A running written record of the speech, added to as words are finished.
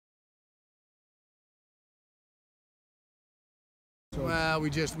Well, we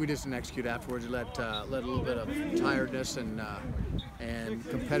just didn't execute afterwards. We let a little bit of tiredness and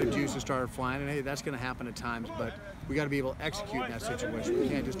competitive juices started flying. And hey, that's going to happen at times, but we got to be able to execute in that situation. We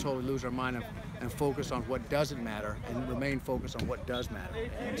can't just totally lose our mind and focus on what doesn't matter and remain focused on what does matter.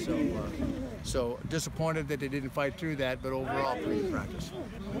 And so disappointed that they didn't fight through that, but overall, pretty good practice.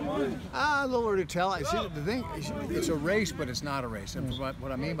 A little early to tell. I see the thing. It's a race, but it's not a race. And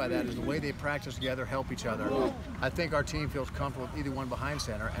what I mean by that is the way they practice together, help each other. I think our team feels comfortable with either one behind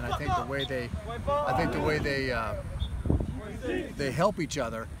center, and I think the way they help each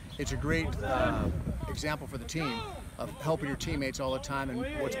other. It's a great example for the team of helping your teammates all the time, and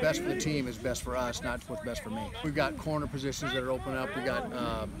what's best for the team is best for us, not what's best for me. We've got corner positions that are open up. We've got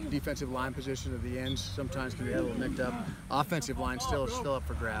defensive line positions at the ends. Sometimes can be a little nicked up. Offensive line still up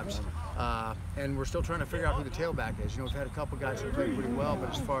for grabs. And we're still trying to figure out who the tailback is. You know, we've had a couple guys who played pretty well,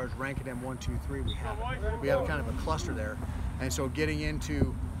 but as far as ranking them 1, 2, 3, we haven't. We have kind of a cluster there. And so getting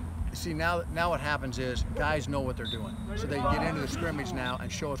into see, now what happens is guys know what they're doing. So they can get into the scrimmage now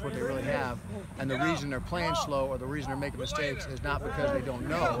and show us what they really have. And the reason they're playing slow or the reason they're making mistakes is not because they don't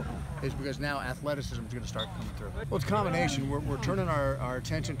know, is because now athleticism is going to start coming through. Well, it's a combination. We're turning our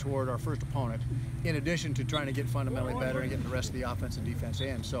attention toward our first opponent in addition to trying to get fundamentally better and getting the rest of the offense and defense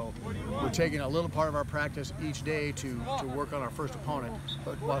in. So we're taking a little part of our practice each day to work on our first opponent,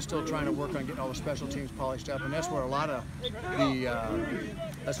 but while still trying to work on getting all the special teams polished up. And that's where a lot of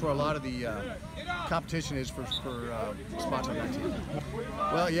the competition is for spots on that team.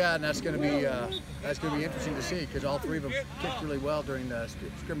 Well, yeah, and that's going to be interesting to see because all three of them kicked really well during the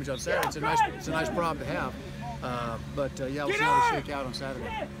scrimmage on Saturday. It's a nice problem to have, but yeah, we'll see how we shake out on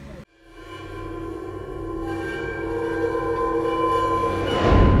Saturday.